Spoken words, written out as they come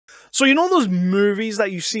So you know those movies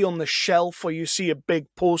that you see on the shelf or you see a big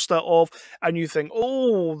poster of and you think,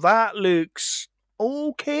 oh, that looks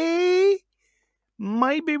okay?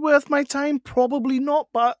 Might be worth my time, probably not,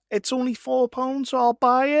 but it's only £4, so I'll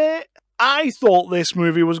buy it. I thought this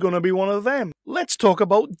movie was going to be one of them. Let's talk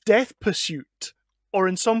about Death Pursuit. Or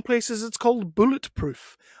in some places it's called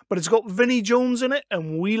Bulletproof. But it's got Vinnie Jones in it,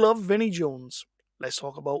 and we love Vinnie Jones. Let's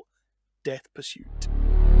talk about Death Pursuit.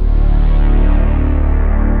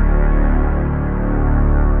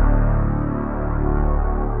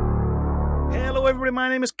 Hello everybody, my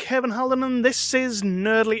name is Kevin Halden and this is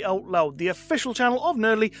Nerdly Out Loud, the official channel of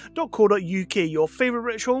nerdly.co.uk, your favourite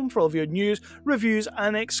British home for all of your news, reviews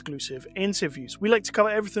and exclusive interviews. We like to cover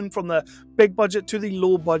everything from the big budget to the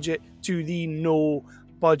low budget to the no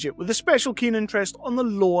budget, with a special keen interest on the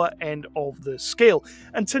lower end of the scale.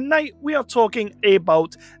 And tonight we are talking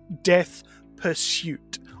about Death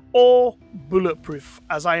Pursuit, or Bulletproof,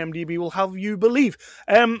 as IMDb will have you believe.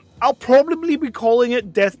 I'll probably be calling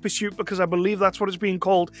it Death Pursuit because I believe that's what it's being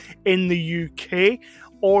called in the UK,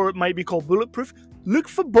 or it might be called Bulletproof. Look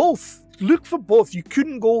for both. Look for both. You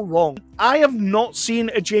couldn't go wrong. I have not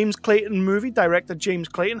seen a James Clayton movie, director James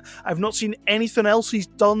Clayton. I've not seen anything else he's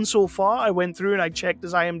done so far. I went through and I checked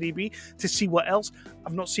his IMDb to see what else.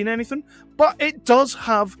 I've not seen anything, but it does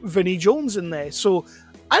have Vinnie Jones in there, so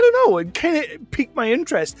I don't know, it kind of piqued my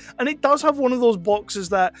interest. And it does have one of those boxes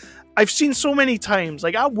that I've seen so many times.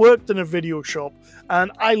 Like, I worked in a video shop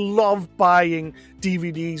and I love buying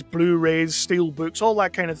DVDs, Blu-rays, steelbooks, all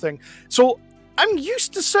that kind of thing. So I'm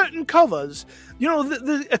used to certain covers. You know,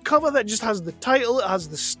 a cover that just has the title, it has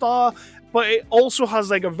the star, but it also has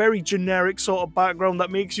like a very generic sort of background that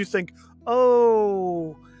makes you think,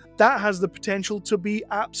 oh, that has the potential to be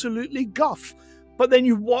absolutely guff. But then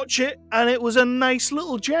you watch it and it was a nice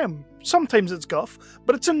little gem. Sometimes it's guff,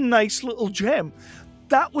 but it's a nice little gem.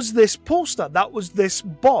 That was this poster, that was this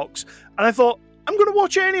box. And I thought, I'm going to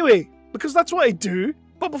watch it anyway, because that's what I do.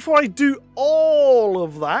 But before I do all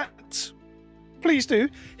of that, please do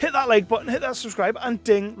hit that like button, hit that subscribe, and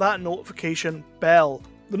ding that notification bell.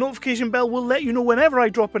 The notification bell will let you know whenever I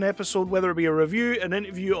drop an episode, whether it be a review, an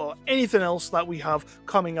interview, or anything else that we have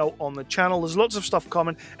coming out on the channel. There's lots of stuff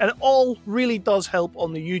coming, and it all really does help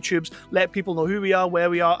on the YouTubes, let people know who we are, where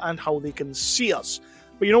we are, and how they can see us.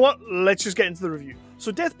 But you know what? Let's just get into the review.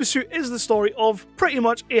 So Death Pursuit is the story of pretty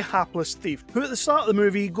much a hapless thief, who at the start of the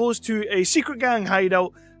movie goes to a secret gang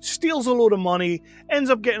hideout, steals a load of money, ends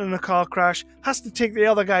up getting in a car crash, has to take the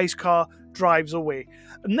other guy's car, drives away.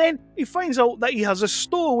 And then he finds out that he has a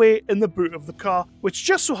stowaway in the boot of the car, which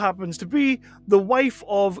just so happens to be the wife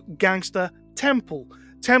of gangster Temple.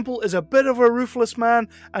 Temple is a bit of a ruthless man,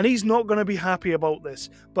 and he's not going to be happy about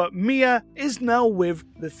this. But Mia is now with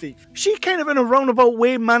the thief. She kind of in a roundabout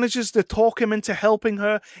way manages to talk him into helping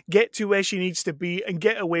her get to where she needs to be and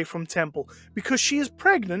get away from Temple, because she is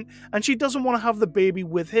pregnant and she doesn't want to have the baby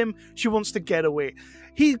with him. She wants to get away.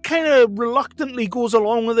 He kind of reluctantly goes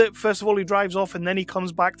along with it. First of all, he drives off and then he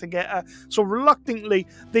comes back to get her. So reluctantly,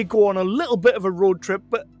 they go on a little bit of a road trip,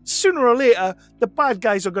 but sooner or later, the bad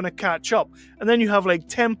guys are going to catch up. And then you have like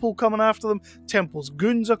Temple coming after them. Temple's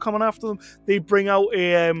goons are coming after them. They bring out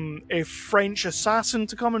a French assassin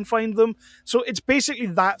to come and find them. So it's basically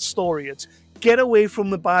that story. It's get away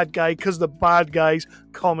from the bad guy because the bad guy's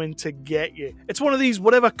coming to get you. It's one of these,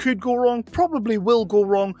 whatever could go wrong, probably will go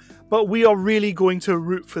wrong, but we are really going to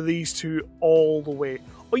root for these two all the way.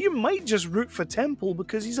 Or you might just root for Temple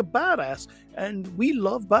because he's a badass, and we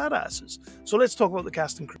love badasses. So let's talk about the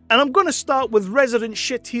cast and crew. And I'm going to start with resident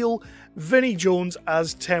shitheel Vinnie Jones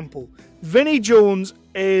as Temple. Vinnie Jones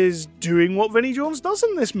is doing what Vinnie Jones does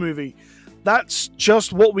in this movie. That's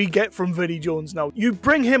just what we get from Vinnie Jones now. You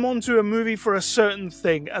bring him onto a movie for a certain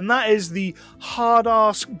thing, and that is the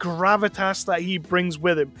hard-ass gravitas that he brings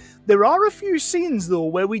with him. There are a few scenes, though,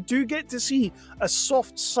 where we do get to see a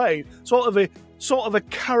soft side, sort of a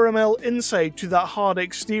caramel inside to that hard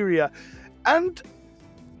exterior. And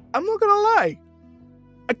I'm not gonna lie,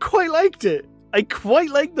 I quite liked it. I quite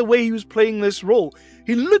liked the way he was playing this role.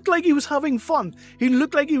 He looked like he was having fun. He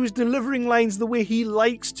looked like he was delivering lines the way he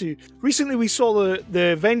likes to. Recently we saw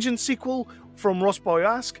the Vengeance sequel from Ross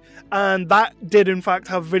Boyask, and that did in fact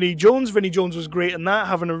have Vinnie Jones. Vinnie Jones was great in that,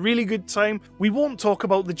 having a really good time. We won't talk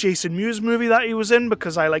about the Jason Mewes movie that he was in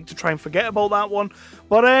because I like to try and forget about that one.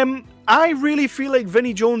 But I really feel like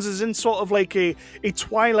Vinnie Jones is in sort of like a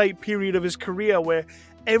twilight period of his career where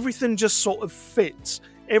everything just sort of fits.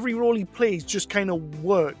 Every role he plays just kind of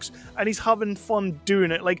works, and he's having fun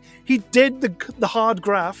doing it. Like, he did the hard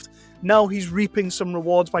graft, now he's reaping some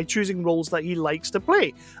rewards by choosing roles that he likes to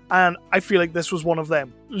play. And I feel like this was one of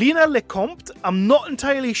them. Lina Lecompte, I'm not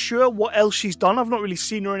entirely sure what else she's done. I've not really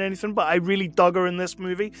seen her in anything, but I really dug her in this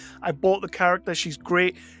movie. I bought the character. She's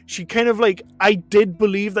great. She kind of like, I did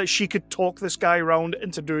believe that she could talk this guy around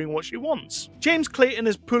into doing what she wants. James Clayton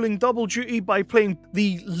is pulling double duty by playing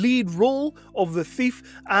the lead role of the thief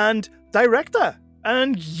and director.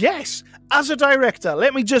 And yes, as a director,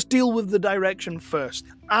 let me just deal with the direction first.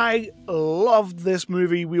 I loved this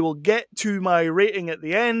movie. We will get to my rating at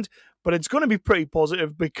the end, but it's going to be pretty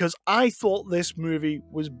positive because I thought this movie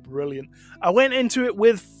was brilliant. I went into it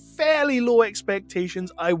with fairly low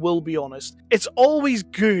expectations, I will be honest. It's always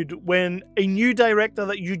good when a new director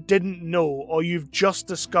that you didn't know or you've just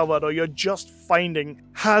discovered or you're just finding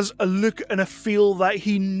has a look and a feel that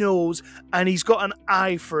he knows and he's got an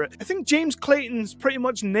eye for it. I think James Clayton's pretty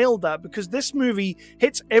much nailed that because this movie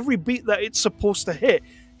hits every beat that it's supposed to hit.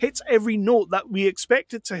 Hits every note that we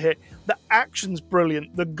expect it to hit. The action's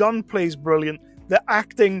brilliant, the gunplay's brilliant, the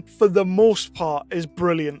acting for the most part is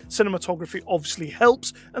brilliant. Cinematography obviously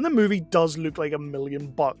helps, and the movie does look like $1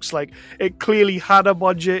 million. Like, it clearly had a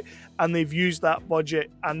budget, and they've used that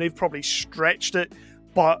budget, and they've probably stretched it,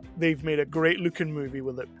 but they've made a great looking movie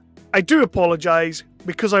with it. I do apologize,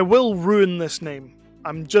 because I will ruin this name.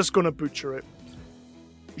 I'm just gonna butcher it.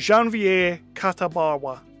 Janvier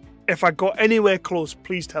Katabarwa. If I got anywhere close,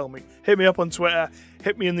 please tell me. Hit me up on Twitter,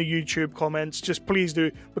 hit me in the YouTube comments, just please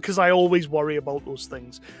do, because I always worry about those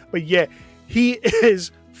things. But yeah, he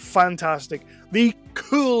is fantastic. The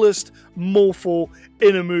coolest mofo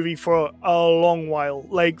in a movie for a long while.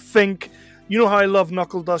 Like, think, you know how I love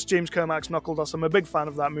Knuckle Dust, James Kermack's Knuckle Dust, I'm a big fan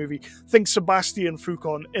of that movie. Think Sebastian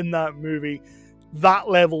Foucan in that movie. That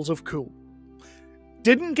levels of cool.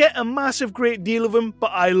 Didn't get a massive great deal of him, but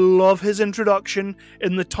I love his introduction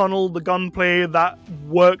in the tunnel, the gunplay, that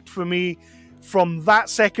worked for me. From that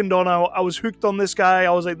second on, I was hooked on this guy. I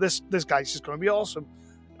was like, this guy's just going to be awesome.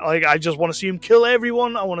 Like, I just want to see him kill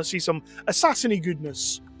everyone. I want to see some assassin-y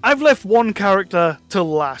goodness. I've left one character till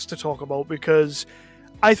last to talk about because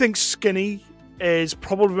I think Skinny is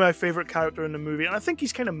probably my favourite character in the movie, and I think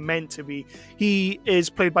he's kind of meant to be. He is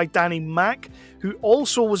played by Danny Mack, who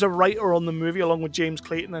also was a writer on the movie along with James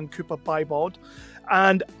Clayton and Cooper Bibaud.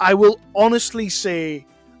 And I will honestly say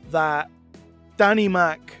that Danny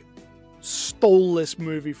Mack stole this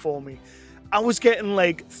movie for me. I was getting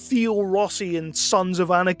like Theo Rossi and Sons of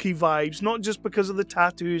Anarchy vibes, not just because of the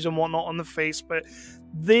tattoos and whatnot on the face, but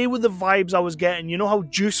they were the vibes I was getting. You know how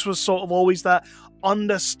Juice was sort of always that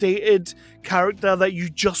understated character that you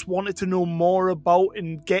just wanted to know more about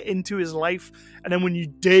and get into his life, and then when you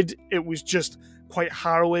did, it was just quite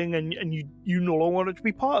harrowing and you no longer wanted to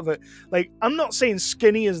be part of it. Like, I'm not saying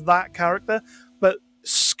Skinny is that character, but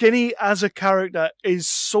Skinny as a character is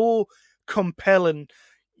so compelling.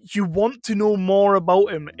 You want to know more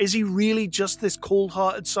about him. Is he really just this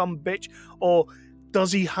cold-hearted son bitch, or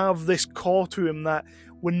does he have this core to him that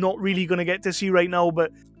we're not really going to get to see right now,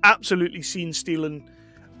 but absolutely scene-stealing?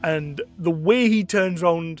 And the way he turns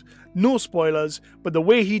around, no spoilers, but the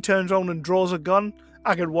way he turns around and draws a gun,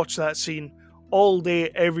 I could watch that scene all day,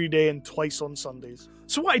 every day, and twice on Sundays.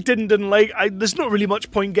 So what I didn't like, there's not really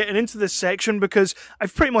much point getting into this section because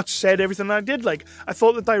I've pretty much said everything I did like. I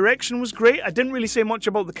thought the direction was great. I didn't really say much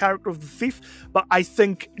about the character of the thief, but I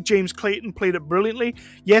think James Clayton played it brilliantly.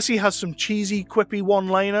 Yes, he has some cheesy, quippy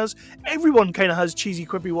one-liners. Everyone kind of has cheesy,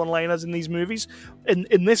 quippy one-liners in these movies,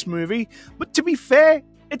 in this movie. But to be fair,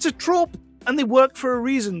 it's a trope, and they work for a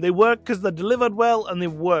reason. They work because they're delivered well, and they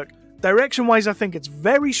work. Direction-wise, I think it's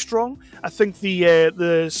very strong. I think the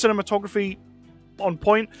cinematography on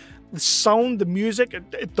point, the sound, the music,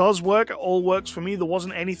 it does work. It all works for me. There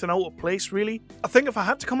wasn't anything out of place, really. I think if I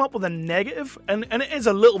had to come up with a negative, and it is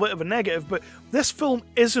a little bit of a negative, but this film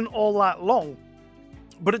isn't all that long.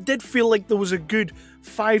 But it did feel like there was a good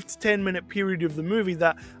 5 to 10 minute period of the movie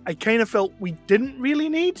that I kind of felt we didn't really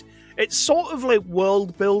need. It's sort of like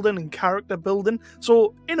world building and character building,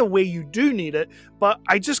 so in a way you do need it, but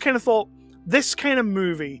I just kind of thought, this kind of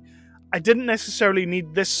movie, I didn't necessarily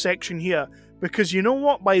need this section here, because you know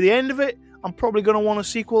what, by the end of it, I'm probably going to want a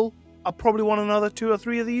sequel. I'll probably want another 2 or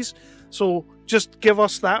 3 of these, so just give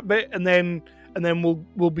us that bit, and then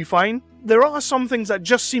we'll be fine. There are some things that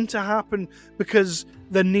just seem to happen because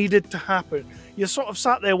they needed to happen. You sort of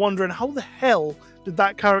sat there wondering, how the hell did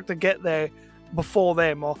that character get there before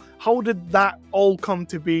them, or how did that all come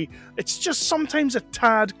to be? It's just sometimes a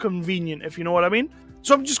tad convenient, if you know what I mean.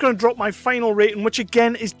 So I'm just going to drop my final rating, which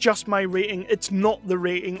again is just my rating. It's not the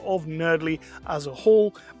rating of Nerdly as a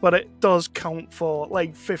whole, but it does count for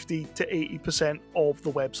like 50 to 80% of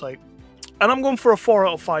the website. And I'm going for a 4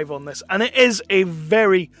 out of 5 on this. And it is a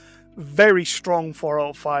very, very strong 4 out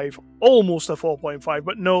of 5. Almost a 4.5.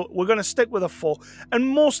 But no, we're going to stick with a 4. And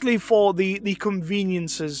mostly for the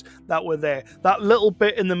conveniences that were there. That little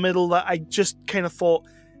bit in the middle that I just kind of thought,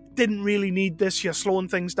 didn't really need this. You're slowing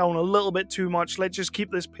things down a little bit too much. Let's just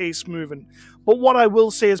keep this pace moving. But what I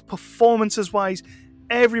will say is, performances-wise,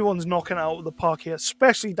 everyone's knocking it out of the park here,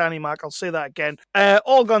 especially Danny Mac. I'll say that again.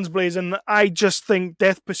 All guns blazing. I just think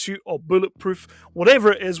Death Pursuit or Bulletproof,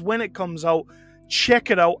 whatever it is, when it comes out,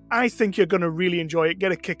 check it out. I think you're going to really enjoy it.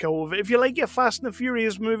 Get a kick out of it. If you like your Fast and the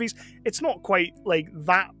Furious movies, it's not quite like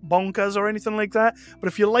that bonkers or anything like that. But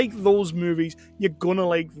if you like those movies, you're going to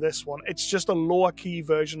like this one. It's just a lower key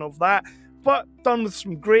version of that, but done with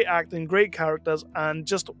some great acting, great characters, and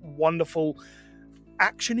just wonderful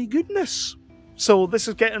action-y goodness. So this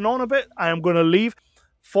is getting on a bit. I am going to leave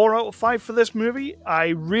 4 out of 5 for this movie. I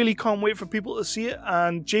really can't wait for people to see it.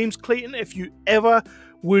 And James Clayton, if you ever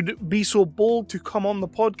would be so bold to come on the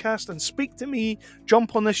podcast and speak to me,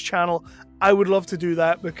 jump on this channel, I would love to do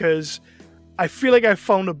that, because I feel like I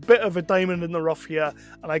found a bit of a diamond in the rough here,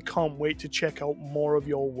 and I can't wait to check out more of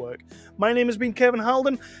your work. My name has been Kevin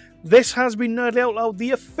Halden. This has been Nerdly Out Loud,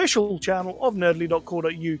 the official channel of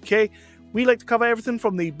nerdly.co.uk. We like to cover everything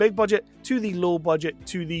from the big budget to the low budget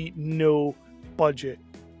to the no budget.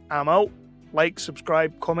 I'm out. Like,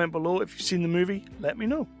 subscribe, comment below. If you've seen the movie, let me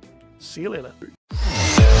know. See you later.